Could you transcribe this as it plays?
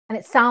And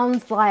it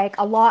sounds like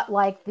a lot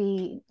like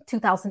the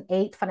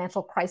 2008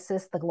 financial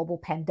crisis, the global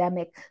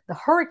pandemic, the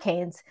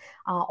hurricanes.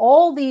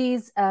 All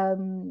these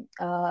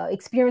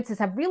experiences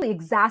have really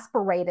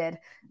exasperated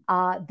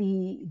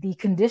the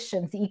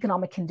conditions, the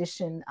economic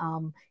condition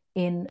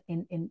in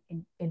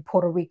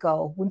Puerto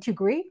Rico. Wouldn't you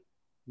agree?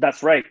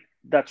 That's right.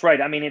 That's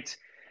right. I mean,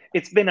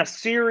 it's been a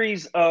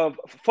series of,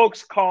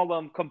 folks call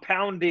them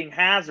compounding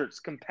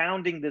hazards,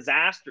 compounding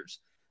disasters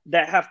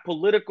that have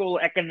political,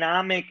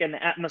 economic, and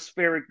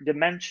atmospheric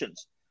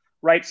dimensions,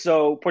 right?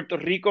 So Puerto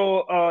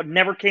Rico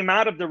never came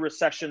out of the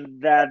recession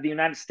that the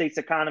United States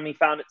economy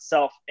found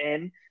itself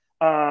in.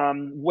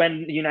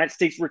 When the United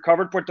States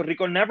recovered, Puerto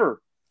Rico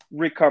never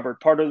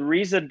recovered. Part of the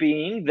reason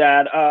being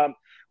that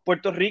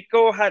Puerto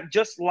Rico had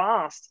just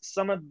lost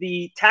some of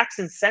the tax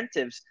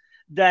incentives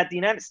that the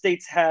United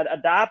States had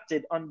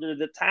adopted under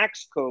the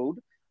tax code.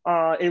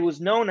 It was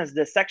known as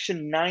the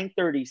Section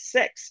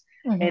 936.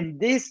 Mm-hmm. And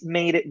this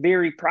made it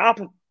very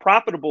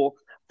profitable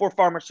for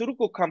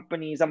pharmaceutical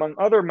companies, among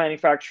other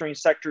manufacturing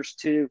sectors,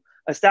 to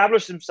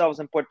establish themselves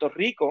in Puerto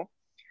Rico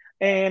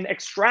and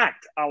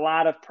extract a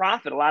lot of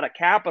profit, a lot of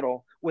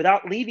capital,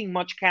 without leaving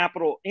much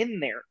capital in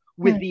there,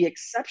 with the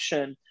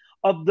exception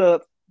of the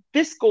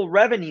fiscal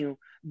revenue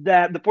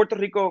that the Puerto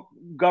Rico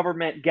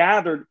government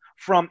gathered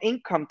from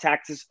income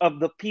taxes of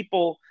the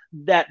people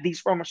that these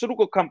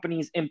pharmaceutical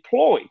companies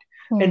employed.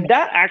 Mm-hmm. And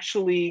that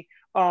actually,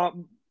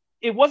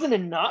 it wasn't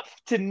enough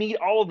to meet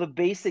all of the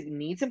basic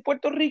needs in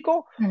Puerto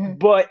Rico, Mm-hmm.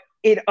 but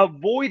it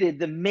avoided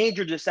the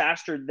major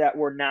disaster that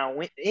we're now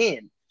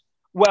in.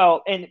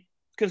 Well, and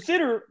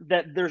consider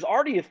that there's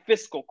already a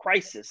fiscal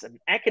crisis, an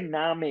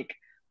economic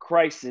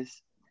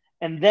crisis,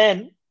 and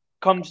then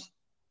comes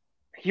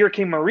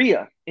Hurricane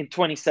Maria in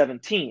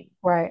 2017,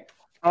 Right.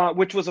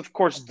 which was, of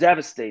course,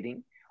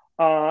 devastating.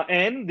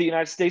 And the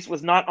United States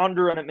was not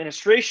under an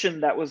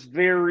administration that was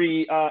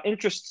very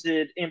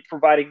interested in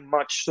providing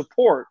much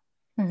support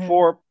Mm-hmm.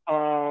 for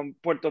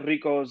Puerto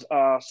Rico's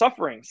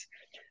sufferings.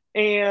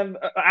 And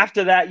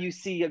after that, you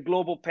see a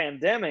global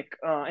pandemic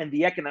and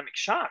the economic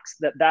shocks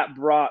that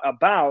brought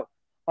about.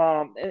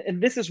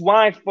 And this is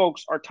why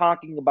folks are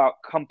talking about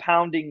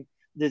compounding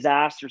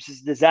disasters,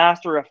 is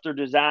disaster after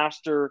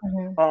disaster.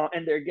 Mm-hmm.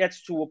 And there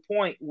gets to a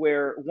point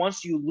where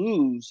once you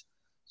lose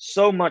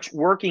so much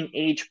working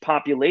age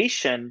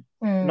population,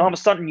 and all of a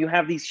sudden you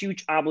have these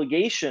huge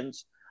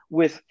obligations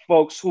with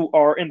folks who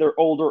are in their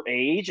older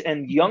age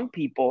and young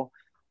people,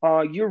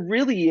 you're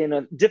really in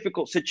a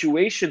difficult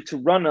situation to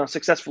run a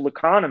successful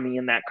economy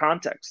in that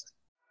context.